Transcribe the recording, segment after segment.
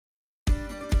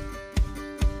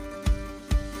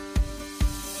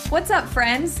What's up,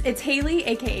 friends? It's Haley,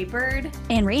 aka Bird,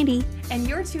 and Randy, and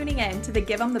you're tuning in to the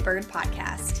Give 'em the Bird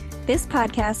podcast. This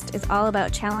podcast is all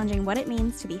about challenging what it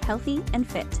means to be healthy and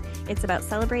fit. It's about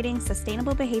celebrating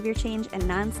sustainable behavior change and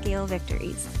non-scale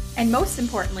victories. And most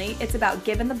importantly, it's about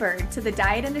giving the bird to the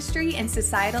diet industry and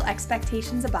societal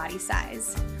expectations of body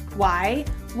size. Why?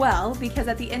 Well, because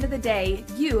at the end of the day,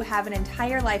 you have an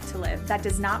entire life to live that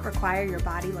does not require your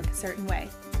body look a certain way.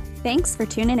 Thanks for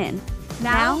tuning in.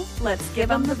 Now, let's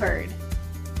give 'em the bird.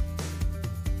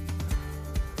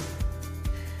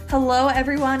 Hello,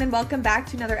 everyone, and welcome back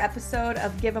to another episode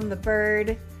of Give 'em the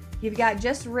Bird. You've got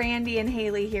just Randy and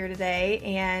Haley here today,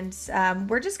 and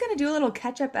we're just going to do a little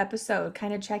catch-up episode,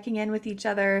 kind of checking in with each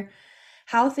other,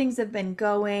 how things have been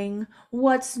going,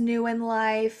 what's new in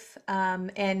life,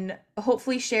 and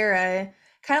hopefully share a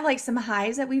kind of like some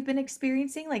highs that we've been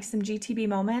experiencing, like some GTB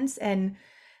moments, and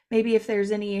maybe if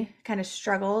there's any kind of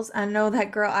struggles. I know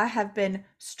that, girl, I have been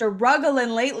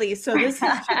struggling lately, so this is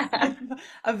just an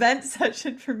event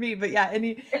session for me. But yeah,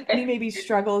 any maybe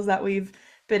struggles that we've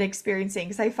been experiencing,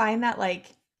 because I find that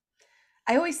like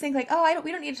I always think like, oh,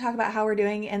 we don't need to talk about how we're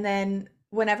doing, and then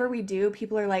whenever we do,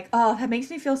 people are like, oh, that makes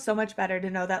me feel so much better to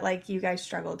know that like you guys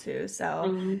struggle too.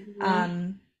 So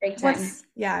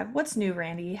what's new,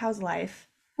 Randy? How's life?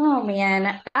 Oh man,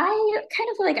 I kind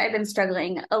of feel like I've been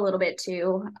struggling a little bit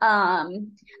too. I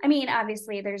mean,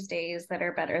 obviously there's days that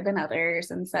are better than others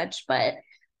and such, but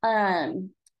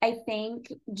I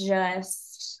think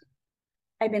just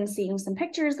I've been seeing some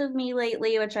pictures of me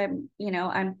lately, which I'm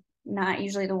not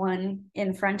usually the one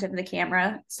in front of the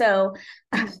camera. So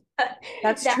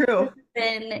that's true.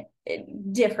 Been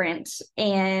different,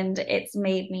 and it's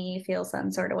made me feel some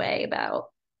sort of way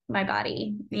about my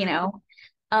body,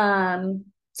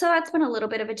 so that's been a little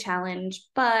bit of a challenge,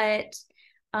 but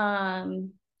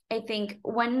I think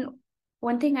one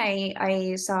thing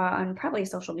I saw on probably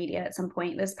social media at some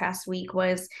point this past week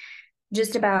was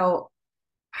just about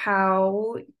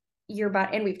how your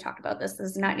body, and we've talked about this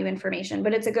is not new information,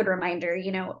 but it's a good reminder,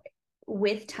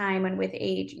 with time and with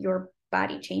age, your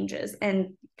body changes.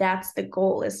 And that's the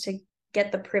goal, is to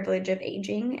get the privilege of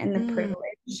aging and the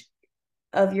privilege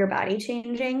of your body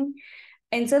changing.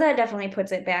 And so that definitely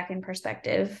puts it back in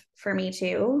perspective for me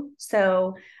too.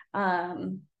 So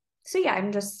yeah,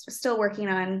 I'm just still working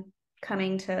on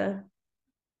coming to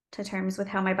terms with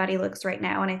how my body looks right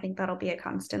now. And I think that'll be a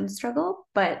constant struggle,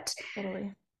 but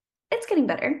totally, it's getting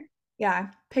better. Yeah.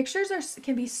 Pictures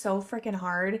can be so freaking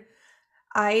hard.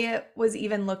 I was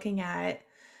even looking at,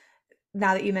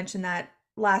 now that you mentioned that,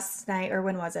 last night, or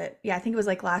when was it? Yeah, I think it was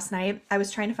like last night. I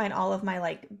was trying to find all of my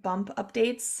like bump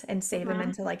updates and save them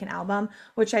into like an album,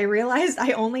 which I realized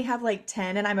I only have like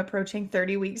 10 and I'm approaching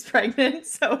 30 weeks pregnant.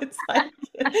 So it's like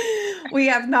we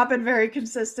have not been very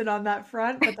consistent on that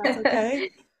front, but that's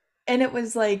okay. And it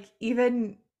was like,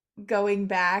 even going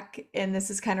back, and this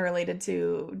is kind of related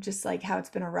to just like how it's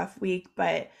been a rough week,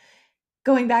 but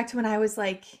going back to when I was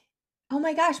like, oh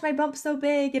my gosh, my bump's so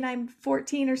big and I'm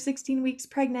 14 or 16 weeks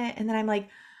pregnant. And then I'm like,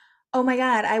 oh my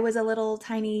God, I was a little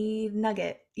tiny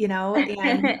nugget,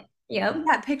 and yep.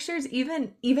 Yeah, pictures,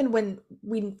 even when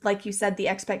we, like you said, the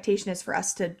expectation is for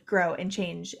us to grow and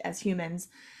change as humans,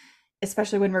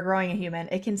 especially when we're growing a human,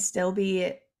 it can still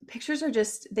be, pictures are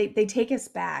just, they take us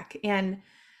back. And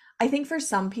I think for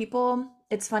some people,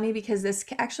 it's funny because this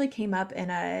actually came up in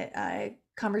a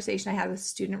conversation I had with a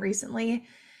student recently.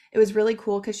 It was really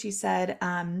cool because she said,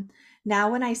 now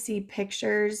when I see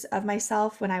pictures of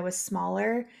myself when I was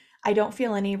smaller, I don't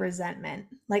feel any resentment.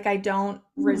 Like I don't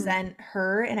resent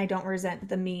her, and I don't resent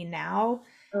the me now.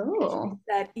 Oh,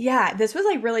 yeah, this was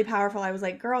like really powerful. I was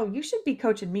like, girl, you should be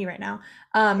coaching me right now.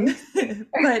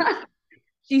 But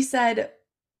she said,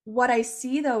 what I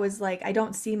see though is like, I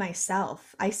don't see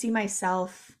myself. I see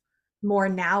myself more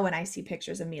now when I see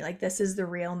pictures of me. Like, this is the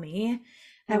real me.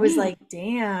 I was like,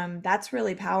 damn, that's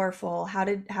really powerful.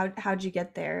 How'd you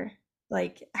get there?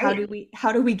 Like, how do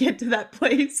we get to that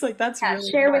place? Like, that's really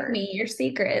share hard. with me your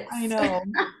secrets. I know.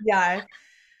 Yeah.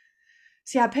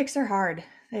 So yeah, pics are hard.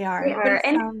 They are.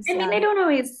 And I mean,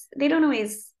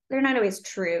 they're not always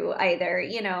true either.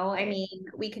 I mean,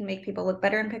 we can make people look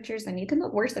better in pictures, and you can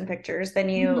look worse in pictures than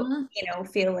you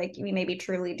feel like you maybe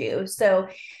truly do. So,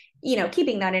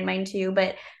 keeping that in mind too.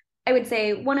 But I would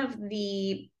say one of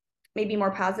the maybe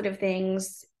more positive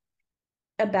things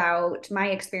about my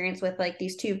experience with like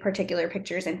these two particular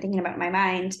pictures and thinking about my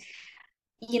mind,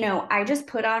 I just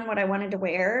put on what I wanted to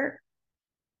wear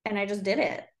and I just did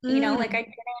it. Like I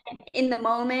didn't, in the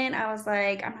moment, I was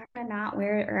like, I'm not gonna not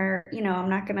wear it, or I'm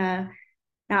not gonna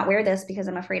not wear this because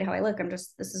I'm afraid how I look.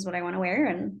 This is what I want to wear,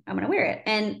 and I'm gonna wear it.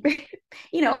 And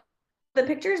the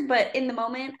pictures, but in the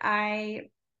moment I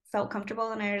felt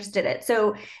comfortable and I just did it.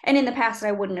 So, and in the past,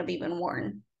 I wouldn't have even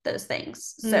worn those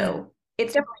things. Mm, So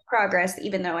it's definitely progress,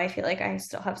 even though I feel like I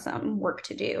still have some work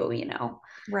to do, you know?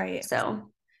 right.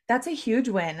 So, That's a huge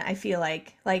win, I feel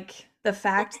like the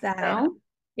fact that, so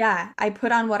yeah, I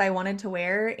put on what I wanted to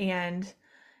wear and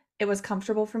it was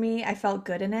comfortable for me. I felt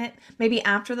good in it. Maybe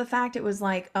after the fact, it was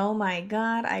like, oh my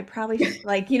God, I probably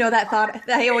like, that thought.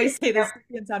 I always say this Yep.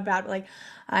 can sound bad, but like,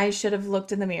 I should have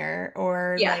looked in the mirror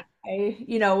or Yeah, like,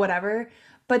 whatever.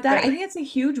 But that, I right. think it's a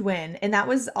huge win. And that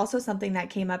was also something that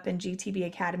came up in GTB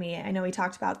Academy. I know we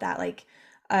talked about that, like,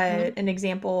 Mhm. an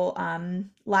example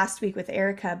last week with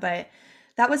Erica, but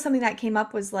that was something that came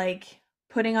up was like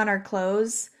putting on our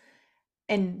clothes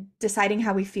and deciding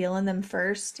how we feel in them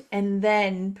first and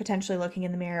then potentially looking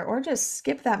in the mirror or just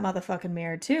skip that motherfucking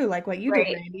mirror too, like what you did,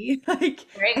 Right. Randy. Like,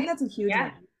 I think Right. that's a huge Yeah.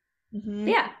 win.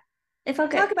 Hmm. Yeah. It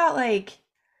felt Talk good. about like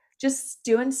just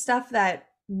doing stuff that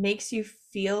makes you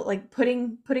feel like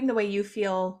putting the way you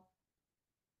feel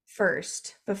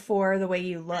first before the way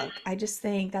you look. I just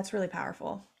think that's really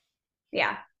powerful.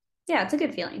 Yeah. Yeah. It's a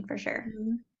good feeling for sure.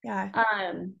 Mhm. Yeah.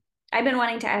 Um, I've been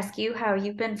wanting to ask you how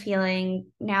you've been feeling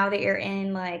now that you're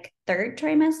in like third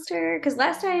trimester. Because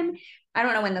last time, I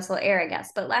don't know when this will air, I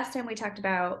guess, but last time we talked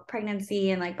about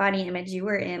pregnancy and like body image, you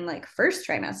were in like first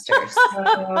trimester.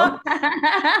 So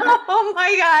Oh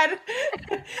my God.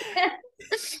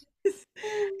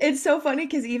 It's so funny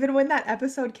because even when that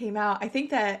episode came out, I think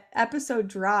that episode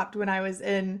dropped when I was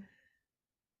in,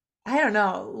 I don't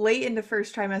know, late into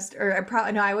first trimester, or I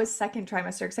probably, no, I was second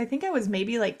trimester because I think I was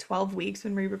maybe like 12 weeks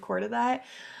when we recorded that.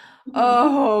 Mhm.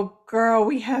 Oh, girl,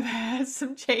 we have had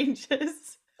some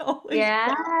changes. Holy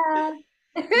Yeah. shit.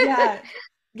 Yeah.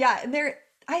 Yeah. And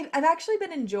I've actually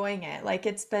been enjoying it. Like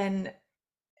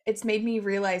it's made me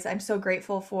realize I'm so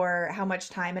grateful for how much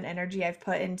time and energy I've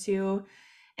put into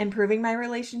improving my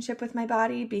relationship with my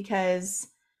body because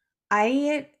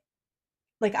I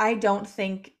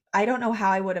I don't know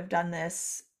how I would have done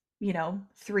this,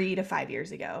 3 to 5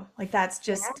 years ago. Like that's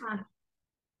just Yeah.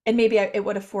 and maybe it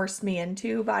would have forced me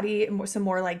into some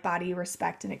more like body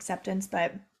respect and acceptance,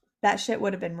 but that shit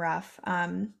would have been rough.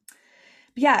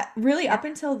 But yeah, really Yeah. up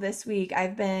until this week,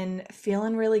 I've been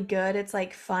feeling really good. It's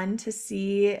like fun to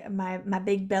see my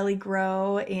big belly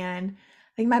grow, and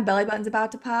I think my belly button's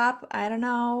about to pop. I don't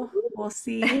know. We'll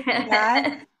see. Yeah.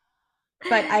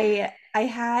 But I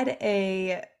had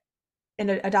a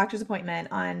doctor's appointment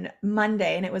on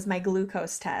Monday and it was my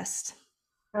glucose test.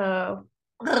 Oh.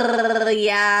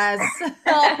 Yes.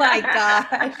 Oh my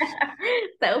gosh.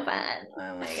 So fun.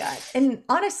 Oh my God. And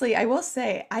honestly, I will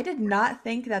say I did not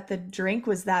think that the drink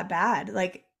was that bad.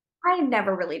 Like, I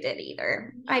never really did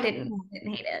either. I didn't no.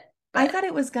 didn't hate it, I but thought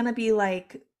it was gonna be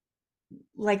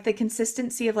like the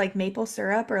consistency of like maple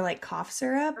syrup or like cough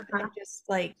syrup and uh-huh. just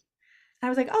like I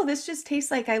was like, "Oh, this just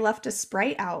tastes like I left a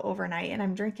Sprite out overnight and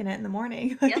I'm drinking it in the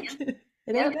morning." Yep, Like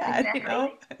it ain't yep, bad, you exactly.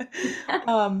 know?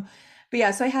 Um, but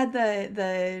yeah, so I had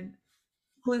the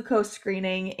glucose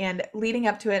screening and leading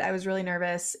up to it, I was really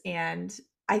nervous and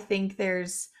I think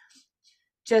there's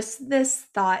just this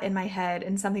thought in my head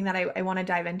and something that I want to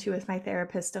dive into with my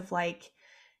therapist of like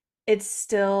it's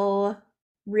still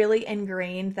really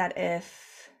ingrained that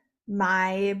if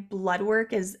my blood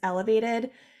work is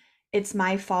elevated, it's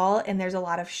my fault and there's a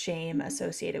lot of shame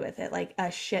associated with it, like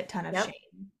a shit ton of Yep,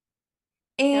 shame.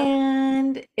 yep.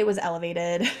 And it was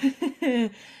elevated.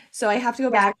 So I have to go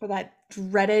Yeah. back for that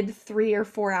dreaded 3 or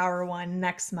 4 hour one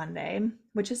next Monday,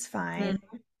 which is Mm. fine.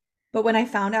 But when I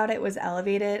found out it was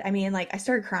elevated, I mean, like I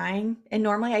started crying and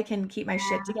normally I can keep my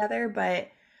shit together, but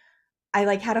I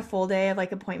like had a full day of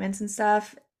like appointments and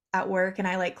stuff at work and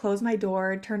I like closed my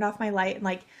door, turned off my light and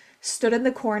like stood in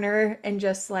the corner and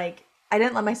just like I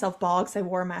didn't let myself bawl because I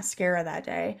wore mascara that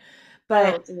day.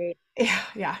 But Oh, sweet. yeah,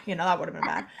 yeah, that would have been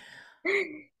bad.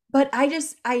 But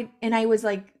I was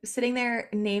like sitting there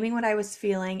naming what I was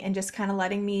feeling and just kind of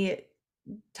letting me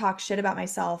talk shit about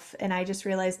myself. And I just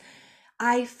realized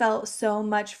I felt so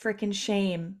much freaking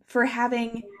shame for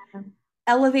having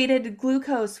elevated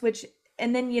glucose, which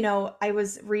and then I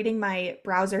was reading my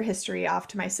browser history off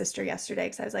to my sister yesterday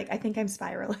because I was like, I think I'm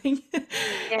spiraling.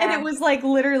 And it Yeah. was like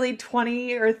literally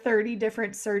 20 or 30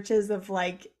 different searches of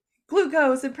like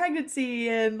glucose and pregnancy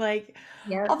and like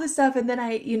all Yep. this stuff. And then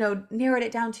I, narrowed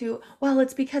it down to, well,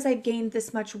 it's because I've gained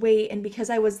this much weight and because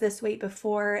I was this weight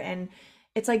before. And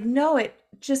it's like, no, it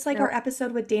just like our Nope.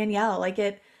 episode with Danielle, like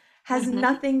it has Hmm.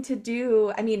 nothing to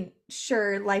do. I mean,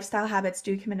 sure, lifestyle habits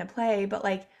do come into play, but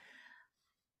like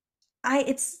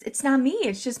it's not me.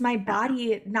 It's just my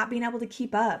body not being able to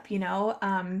keep up.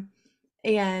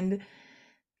 And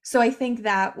so I think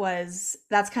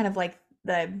that's kind of like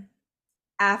the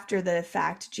after the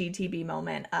fact GTB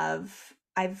moment of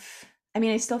I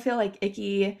mean, I still feel like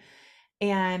icky.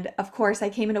 And of course, I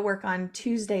came into work on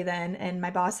Tuesday then, and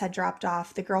my boss had dropped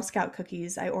off the Girl Scout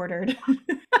cookies I ordered. I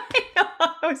know,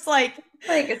 I was like,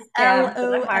 Like a stab to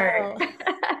the heart.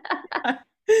 LOL.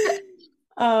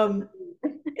 Um,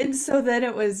 and so then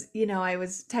it was, I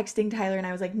was texting Tyler and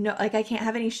I was like, no, like I can't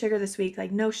have any sugar this week,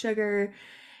 like no sugar.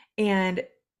 And,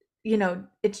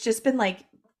 it's just been like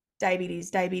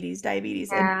diabetes, diabetes, diabetes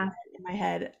Yeah. in my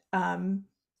head.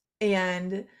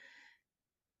 And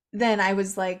then I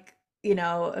was like,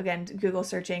 again, Google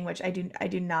searching, which I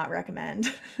do not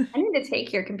recommend. I need to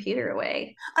take your computer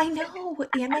away. I know,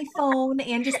 and my phone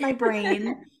and just my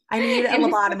brain. I need a And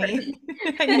just lobotomy.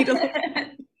 I need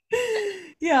a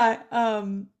yeah.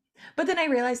 But then I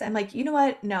realized I'm like, you know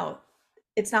what? No,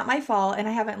 it's not my fault, and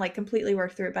I haven't like completely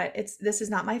worked through it, but this is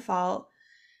not my fault.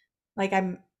 Like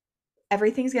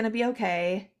everything's gonna be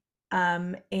okay.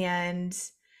 And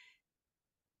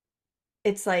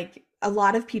it's like a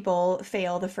lot of people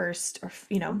fail the first, or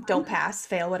don't pass,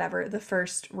 fail, whatever, the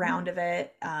first round of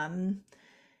it.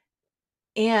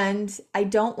 And I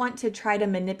don't want to try to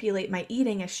manipulate my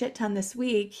eating a shit ton this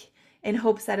week in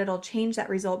hopes that it'll change that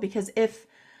result, because if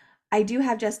I do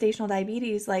have gestational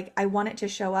diabetes, like I want it to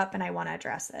show up and I want to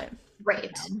address it.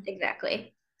 Right.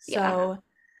 Exactly. Yeah. So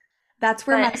that's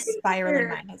where But my spiraling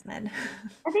mind has been.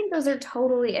 I think those are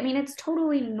totally, I mean, it's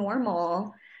totally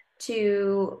normal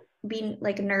to be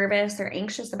like nervous or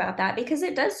anxious about that because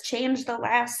it does change the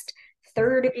last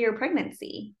third of your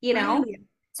pregnancy, you know? Right.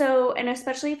 So, and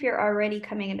especially if you're already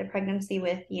coming into pregnancy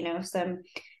with, some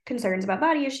concerns about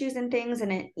body issues and things,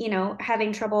 and it,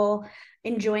 having trouble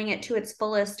enjoying it to its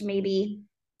fullest, maybe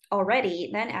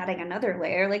already, then adding another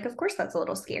layer, like, of course, that's a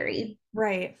little scary.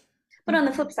 Right. But on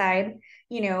the flip side,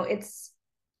 it's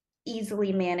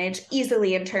easily managed,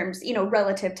 easily in terms,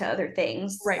 relative to other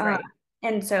things. Right.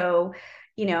 And so,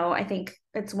 I think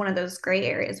it's one of those gray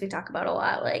areas we talk about a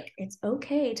lot. Like, it's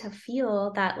okay to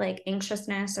feel that like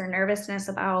anxiousness or nervousness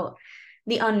about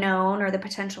the unknown or the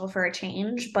potential for a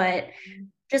change. But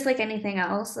just like anything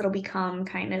else, it'll become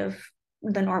kind of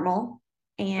the normal.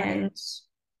 And,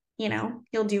 Right.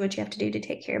 You'll do what you have to do to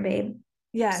take care of babe.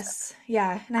 Yes.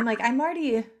 Yeah. And I'm like, I'm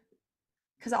already,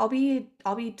 because I'll be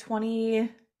 20. Am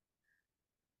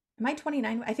I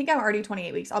 29? I think I'm already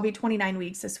 28 weeks. I'll be 29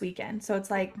 weeks this weekend. So it's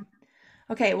like,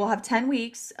 okay, we'll have 10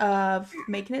 weeks of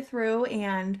making it through.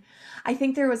 And I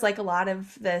think there was like a lot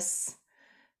of this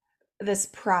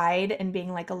pride in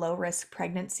being like a low risk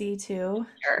pregnancy too,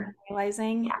 Sure.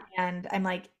 realizing. And I'm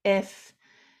like, if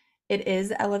it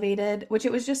is elevated, which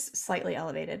it was just slightly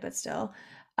elevated, but still,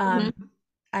 Mhm.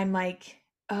 I'm like,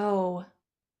 oh,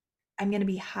 I'm gonna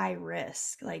be high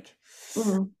risk. Like,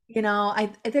 Mhm.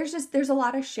 there's a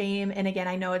lot of shame. And again,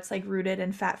 I know it's like rooted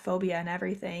in fat phobia and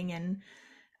everything. And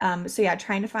so yeah,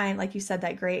 trying to find, like you said,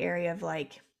 that gray area of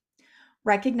like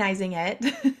recognizing it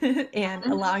and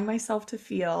Mhm. allowing myself to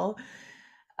feel,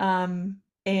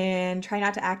 and try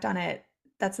not to act on it.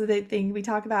 That's the big thing we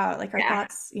talk about, like our Yeah.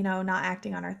 thoughts, not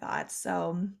acting on our thoughts.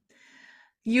 So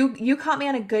you caught me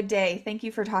on a good day. Thank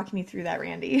you for talking me through that,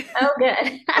 Randy. Oh,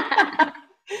 good.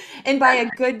 And by a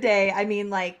good day, I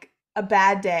mean like a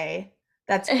bad day.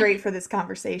 That's great for this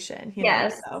conversation,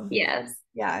 Yes, so yes,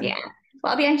 yeah. yeah.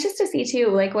 Well, I'll be anxious to see too,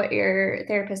 like what your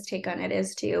therapist take on it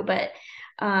is too.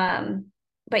 Um,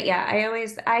 but yeah,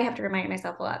 I have to remind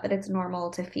myself a lot that it's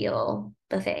normal to feel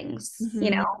the things,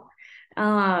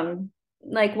 Mhm.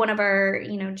 like one of our,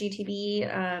 GTB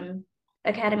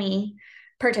Academy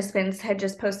participants had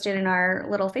just posted in our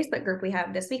little Facebook group we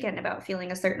have this weekend about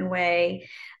feeling a certain way,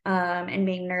 and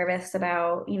being nervous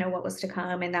about, what was to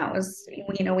come. And that was,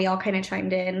 we all kind of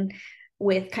chimed in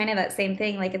with kind of that same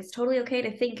thing. Like, it's totally okay to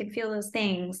think and feel those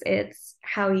things. It's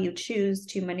how you choose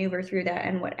to maneuver through that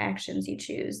and what actions you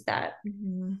choose that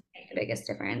Mhm. make the biggest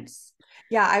difference.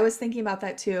 Yeah, I was thinking about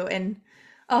that too. And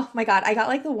oh my God, I got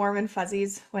like the warm and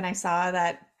fuzzies when I saw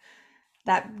that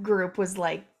group was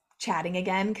like chatting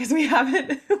again, because I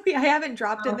haven't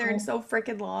dropped in there in Oh, so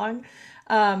freaking long.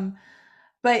 Um,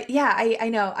 but yeah, I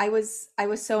know I was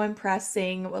so impressed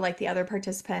seeing what like the other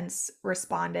participants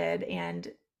responded.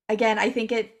 And again, I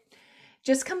think it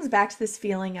just comes back to this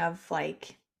feeling of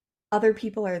like other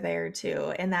people are there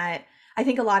too. And that I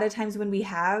think a lot of times when we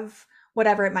have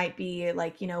whatever it might be,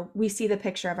 like, we see the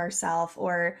picture of ourselves,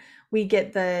 or we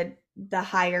get the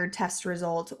higher test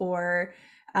result, or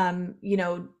like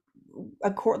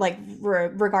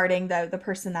regarding the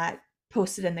person that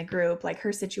posted in the group, like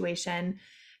her situation,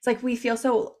 it's like we feel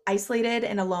so isolated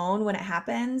and alone when it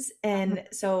happens. And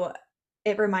so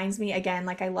it reminds me again,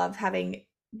 like I love having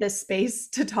this space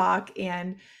to talk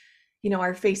and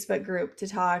our Facebook group to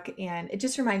talk. And it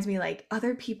just reminds me like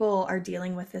other people are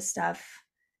dealing with this stuff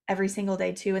every single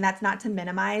day too. And that's not to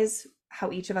minimize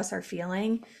how each of us are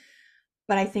feeling,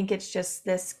 but I think it's just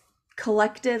this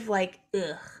collective, like,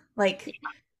 ugh, like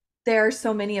there are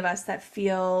so many of us that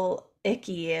feel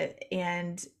icky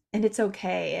and it's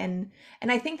okay. And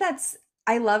I think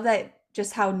I love that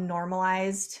just how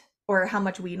normalized or how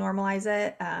much we normalize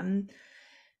it.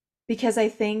 Because I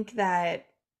think that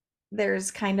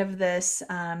there's kind of this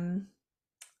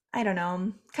I don't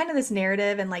know, kind of this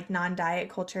narrative and like non-diet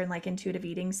culture and like intuitive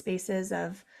eating spaces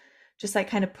of just like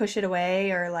kind of push it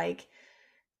away or like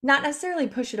not necessarily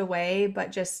push it away,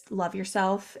 but just love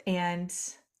yourself and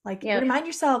like Yep. remind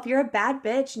yourself you're a bad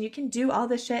bitch and you can do all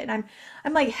this shit. And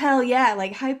I'm like, hell yeah,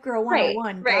 like hype girl Right,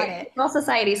 101, got right. it. It's all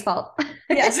society's fault.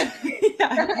 Yes.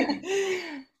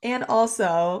 Yeah. And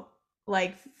also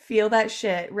like feel that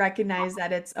shit, recognize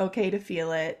that it's okay to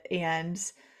feel it and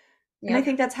I Yep.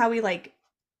 think that's how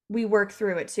we work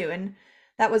through it too. And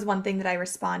that was one thing that I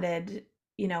responded,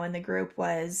 in the group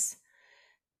was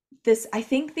this I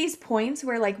think these points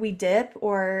where like we dip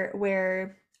or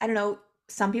where I don't know,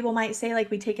 some people might say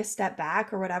like we take a step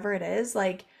back or whatever it is,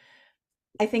 like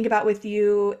I think about with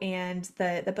you and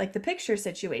the like the picture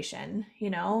situation,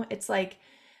 it's like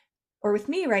or with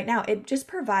me right now, it just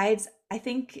provides, I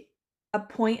think, a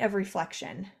point of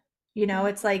reflection.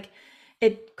 It's like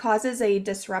it causes a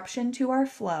disruption to our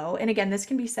flow. And again, this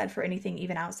can be said for anything,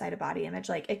 even outside of body image.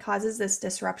 Like it causes this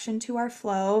disruption to our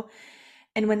flow.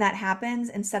 And when that happens,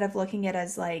 instead of looking at it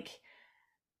as like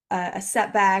a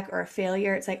setback or a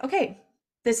failure, it's like, okay,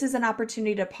 this is an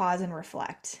opportunity to pause and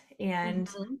reflect. And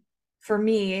Mhm. for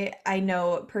me, I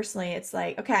know personally, it's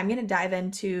like, okay, I'm going to dive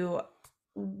into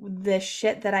the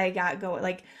shit that I got going.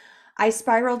 Like, I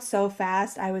spiraled so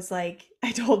fast. I was like,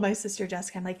 I told my sister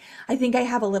Jessica, I'm like, I think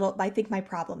my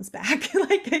problem's back.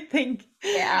 Like,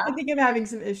 Yeah. I think I'm having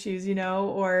some issues,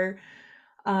 or,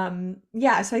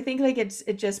 yeah. So I think like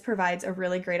it just provides a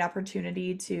really great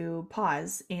opportunity to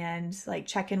pause and like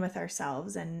check in with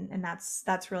ourselves. And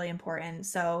that's really important.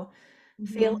 So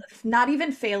Mhm. not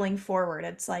even failing forward.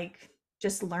 It's like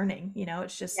just learning,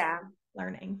 it's just Yeah.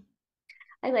 learning.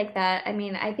 I like that. I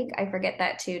mean, I think I forget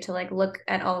that too, to like look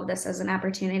at all of this as an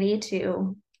opportunity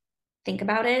to think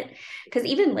about it. Because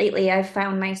even lately, I've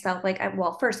found myself like,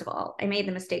 well, first of all, I made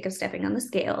the mistake of stepping on the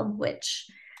scale, which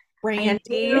I Randy.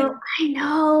 knew, I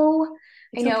know,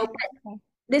 I It's know. okay. But It's okay.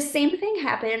 this same thing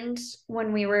happened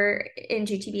when we were in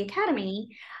GTB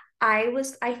Academy.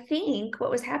 I think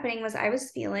what was happening was I was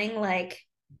feeling like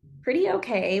pretty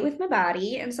okay with my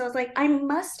body. And so I was like, I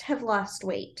must have lost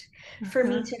weight for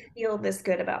me Uh-huh. to feel this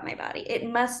good about my body. It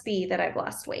must be that I've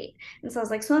lost weight. And so I was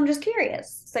like, so I'm just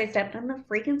curious. So I stepped on the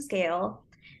freaking scale.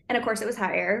 And of course, it was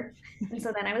higher. And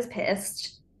so then I was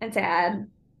pissed and sad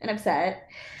and upset.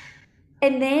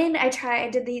 And then I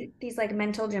did these like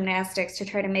mental gymnastics to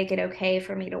try to make it okay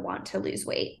for me to want to lose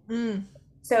weight. Mm.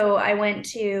 So I went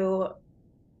to,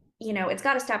 it's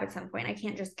got to stop at some point. I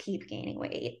can't just keep gaining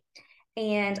weight.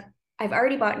 And I've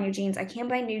already bought new jeans. I can't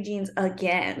buy new jeans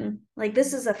again. Like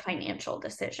this is a financial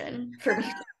decision for me,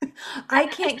 I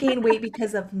can't gain weight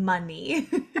because of money.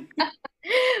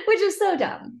 which is so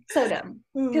dumb, so dumb.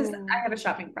 Because I Ooh. have a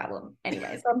shopping problem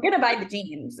anyway, so I'm gonna buy the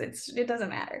jeans. It doesn't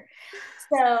matter.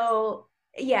 So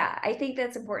yeah, I think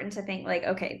that's important to think like,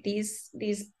 okay, these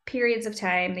periods of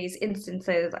time, these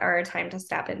instances are a time to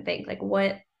stop and think like,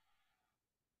 what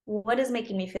is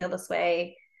making me feel this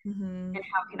way, Mhm. and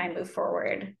how can I move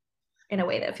forward in a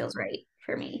way that feels right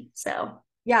for me? So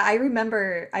Yeah, I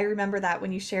remember that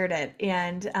when you shared it.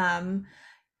 And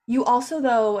you also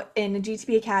though in the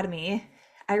GTB Academy,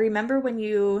 I remember when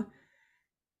you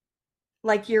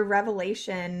like your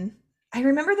revelation, I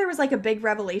remember there was like a big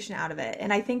revelation out of it.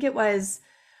 And I think it was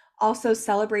also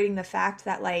celebrating the fact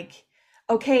that like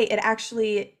okay, it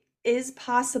actually is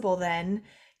possible then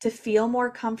to feel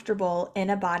more comfortable in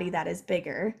a body that is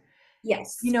bigger. You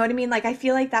yes. know what I mean? Like I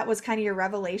feel like that was kind of your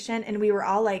revelation and we were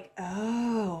all like,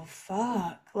 "Oh,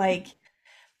 fuck." Like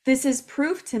this is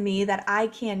proof to me that I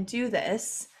can do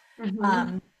this. Mm-hmm.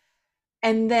 Um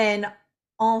and then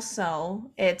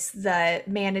also it's the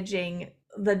managing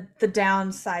the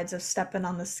downsides of stepping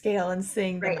on the scale and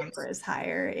seeing the Right. number is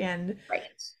higher. And Right.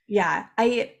 yeah,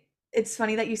 it's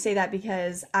funny that you say that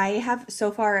because I have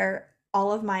so far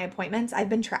all of my appointments, I've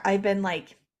been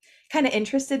like kind of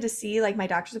interested to see like my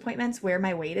doctor's appointments where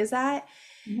my weight is at.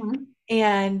 Mm-hmm.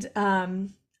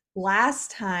 And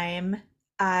last time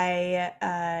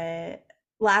I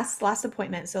last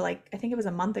appointment, so like I think it was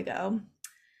a month ago.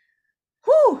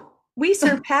 Whew, we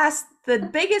surpassed the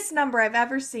biggest number I've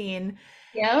ever seen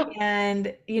Yep.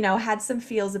 and had some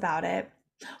feels about it.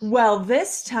 Well,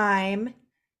 this time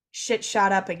shit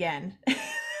shot up again. I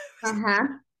Uh-huh.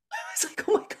 was like,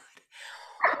 oh my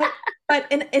God. But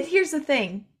and here's the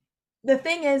thing. The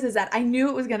thing is that I knew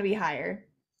it was gonna be higher.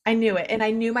 I knew it, and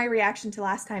I knew my reaction to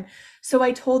last time. So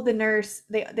I told the nurse,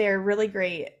 they're really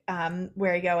great,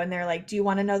 where I go, and they're like, "Do you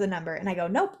want to know the number?" And I go,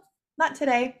 "Nope, not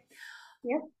today."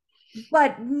 Yep.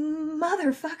 But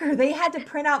motherfucker, they had to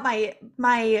print out my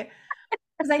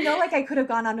because I know like I could have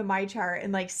gone onto my chart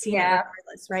and like seen it Yeah,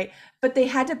 regardless, right? But they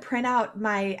had to print out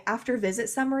my after visit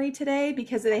summary today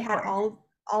because they of had course.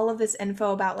 all of this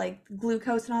info about like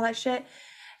glucose and all that shit.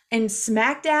 And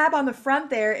smack dab on the front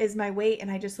there is my weight.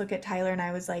 And I just look at Tyler and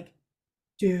I was like,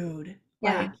 dude,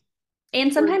 Yeah. like, And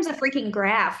we're, sometimes a freaking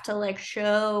graph to like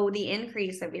show the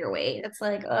increase of your weight. It's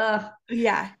like,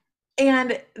 yeah.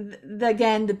 And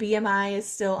again, the BMI is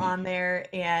still on there.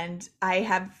 And I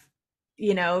have,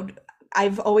 you know,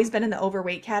 I've always been in the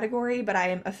overweight category, but I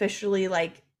am officially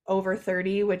like over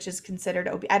 30, which is considered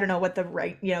I don't know what the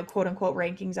right, quote unquote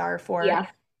rankings are for yeah.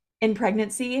 in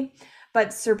pregnancy,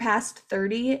 but surpassed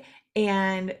 30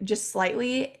 and just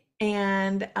slightly.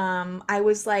 And I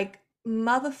was like,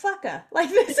 motherfucker, like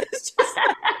this is just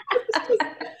like, this is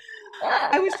just,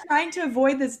 I was trying to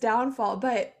avoid this downfall,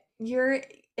 but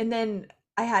and then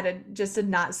I had just a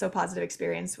not so positive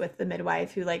experience with the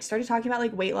midwife who like started talking about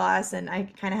like weight loss, and I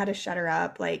kind of had to shut her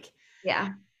up. Like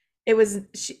Yeah. it was,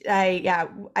 yeah,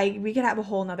 we could have a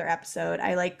whole nother episode.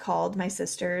 I like called my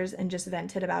sisters and just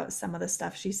vented about some of the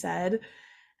stuff she said.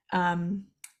 And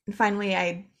finally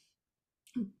I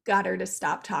got her to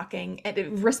stop talking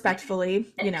respectfully,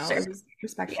 Sure. it was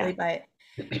respectfully, Yeah.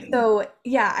 but so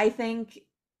yeah, I think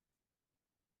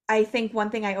one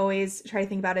thing I always try to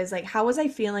think about is like, how was I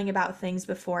feeling about things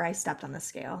before I stepped on the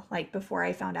scale? Like before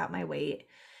I found out my weight.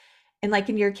 And like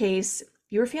in your case,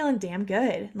 you were feeling damn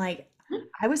good. Like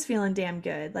I was feeling damn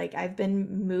good. Like I've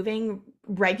been moving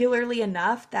regularly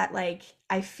enough that like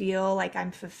I feel like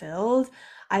I'm fulfilled.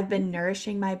 I've been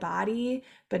nourishing my body,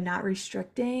 but not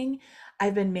restricting.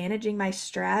 I've been managing my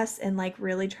stress and like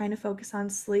really trying to focus on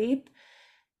sleep.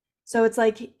 So it's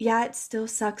like, yeah, it still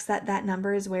sucks that that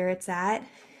number is where it's at.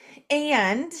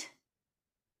 And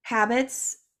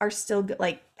habits are still good.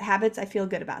 Like habits, I feel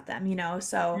good about them,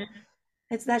 So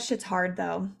it's that shit's hard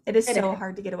though. It is It so is.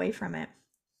 hard to get away from it.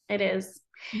 It is.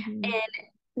 Mhm. And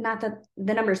not that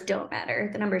the numbers don't matter.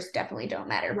 The numbers definitely don't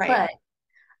matter. Right. But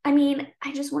I mean,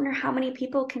 I just wonder how many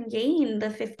people can gain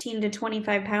the 15 to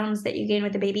 25 pounds that you gain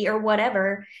with the baby or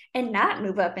whatever and not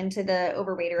move up into the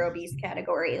overweight or obese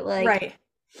category. Like, Right.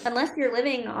 unless you're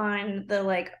living on the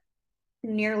like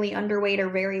nearly underweight or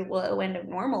very low end of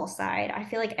normal side, I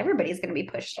feel like everybody's going to be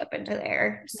pushed up into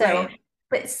there. So, Right.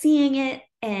 but seeing it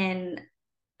and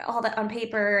all that on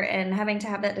paper and having to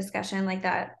have that discussion like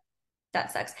that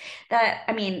sucks. That,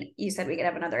 I mean, you said we could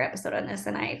have another episode on this,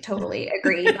 and I totally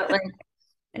agree. But like,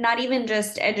 not even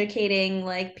just educating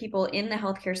like people in the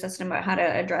healthcare system about how to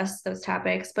address those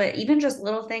topics, but even just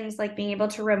little things like being able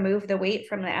to remove the weight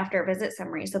from the after visit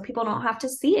summary so people don't have to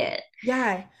see it.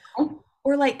 Yeah.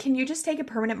 Or like, can you just take a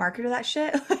permanent marker to that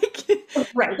shit? Like,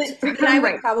 Right. then I would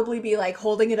Right. probably be like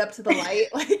holding it up to the light.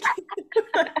 Like,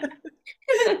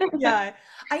 yeah,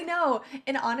 I know.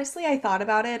 And honestly, I thought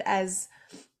about it as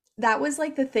that was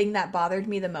like the thing that bothered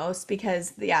me the most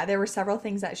because, yeah, there were several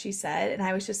things that she said. And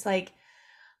I was just like,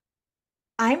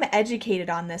 I'm educated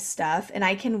on this stuff and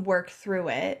I can work through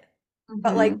it.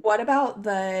 But like, Mhm. what about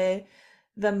the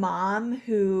mom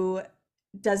who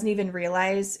doesn't even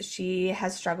realize she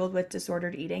has struggled with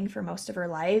disordered eating for most of her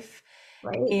life,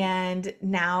 Right. and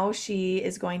now she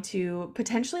is going to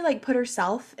potentially like put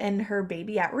herself and her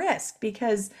baby at risk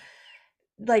because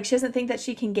like she doesn't think that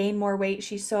she can gain more weight.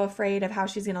 She's so afraid of how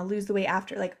she's going to lose the weight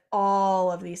after, like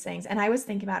all of these things. And I was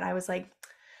thinking about it, I was like,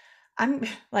 I'm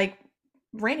like,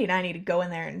 Randy and I need to go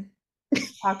in there and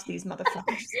talk to these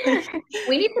motherfuckers. Like,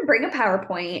 We need to bring a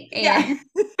PowerPoint yeah.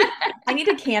 and I need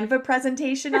a Canva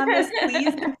presentation on this,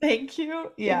 please. Thank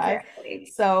you. Yeah. exactly.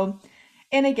 So,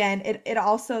 and again, it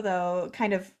also though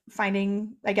kind of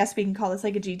finding, I guess we can call this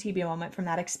like a GTB moment from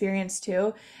that experience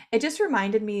too. It just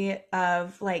reminded me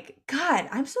of like, God,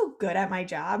 I'm so good at my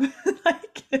job.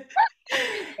 Like Yes,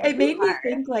 it you made me are.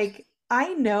 think like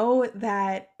I know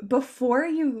that before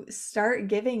you start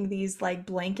giving these like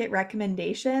blanket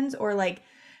recommendations or like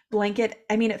blanket,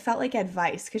 I mean, it felt like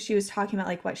advice because she was talking about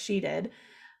like what she did.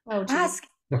 Oh, geez. Ask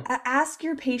ask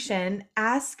your patient,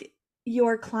 ask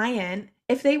your client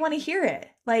if they want to hear it.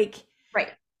 Like Right.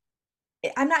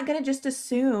 I'm not going to just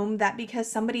assume that because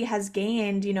somebody has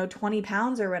gained, 20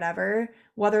 pounds or whatever,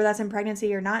 whether that's in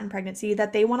pregnancy or not in pregnancy,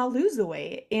 that they want to lose the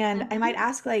weight. And I might Mhm.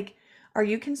 ask like, are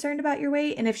you concerned about your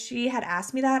weight? And if she had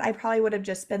asked me that, I probably would have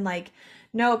just been like,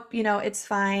 nope, it's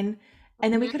fine.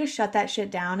 And then we Mhm. could have shut that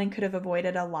shit down and could have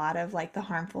avoided a lot of like the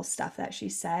harmful stuff that she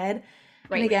said.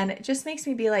 And Right. again, it just makes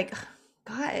me be like,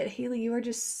 God, Haley, you are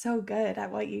just so good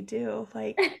at what you do.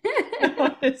 Like,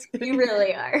 You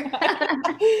really are.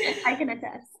 I can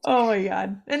attest. Oh my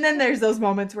God. And then there's those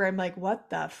moments where I'm like, what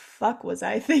the fuck was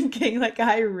I thinking? Like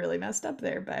I really messed up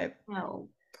there, but Oh,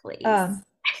 please. um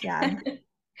yeah.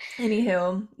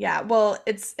 Anywho, yeah. Well,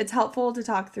 it's helpful to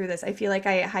talk through this. I feel like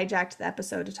I hijacked the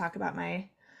episode to talk about my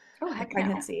Oh, heck no.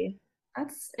 pregnancy.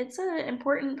 It's an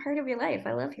important part of your life.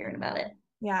 I love hearing about it.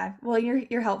 Yeah. Well,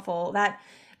 you're helpful.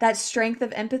 That strength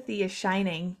of empathy is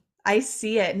shining. I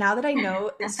see it. Now that I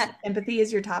know empathy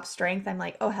is your top strength, I'm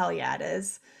like, oh hell yeah, it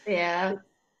is. Yeah.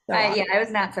 So awesome. I was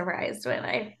not surprised when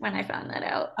I found that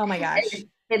out. Oh my gosh.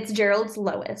 It's Gerald's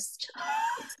lowest.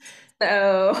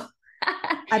 So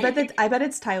I bet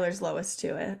it's Tyler's lowest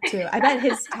too. I bet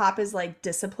his top is like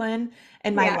discipline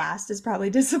and my Yeah. last is probably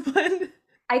discipline.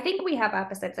 I think we have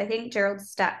opposites. I think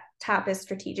Gerald's top is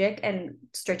strategic, and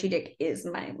strategic is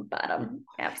my bottom.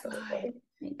 Absolutely.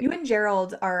 You and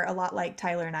Gerald are a lot like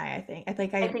Tyler and I think. I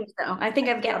think so. I think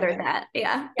I've gathered that.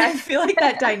 Yeah. I feel like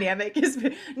that dynamic is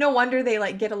no wonder they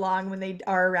like get along when they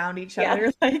are around each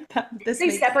other like that. They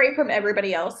separate from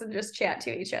everybody else and just chat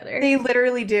to each other. They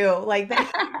literally do. Like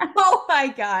oh my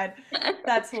God.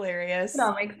 That's hilarious. It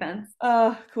all makes sense.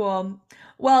 Oh, cool.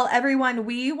 Well, everyone,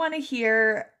 we want to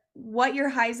hear what your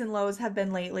highs and lows have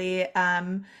been lately.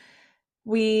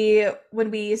 When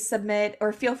we submit,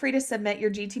 or feel free to submit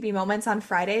your GTB moments on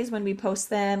Fridays when we post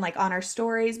them like on our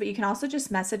stories, but you can also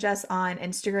just message us on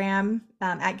Instagram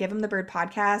at Give 'em the Bird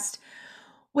Podcast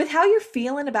with how you're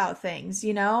feeling about things,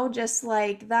 just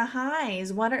like the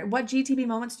highs. What GTB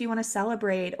moments do you want to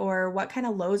celebrate, or what kind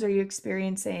of lows are you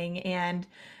experiencing? And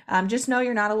just know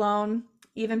you're not alone.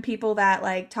 Even people that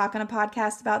like talk on a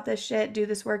podcast about this shit, do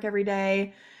this work every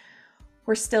day,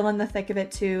 we're still in the thick of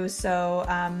it too. So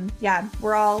yeah,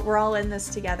 we're all in this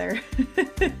together.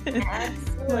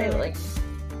 Absolutely.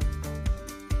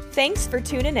 Thanks for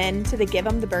tuning in to the Give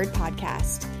 'em the Bird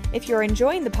podcast. If you're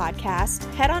enjoying the podcast,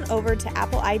 head on over to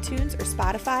Apple iTunes or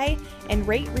Spotify and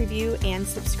rate, review, and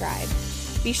subscribe.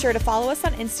 Be sure to follow us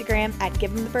on Instagram at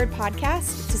Give 'em the Bird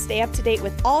Podcast to stay up to date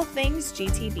with all things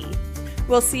GTB.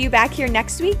 We'll see you back here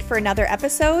next week for another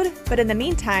episode, but in the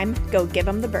meantime, go give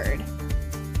 'em the bird.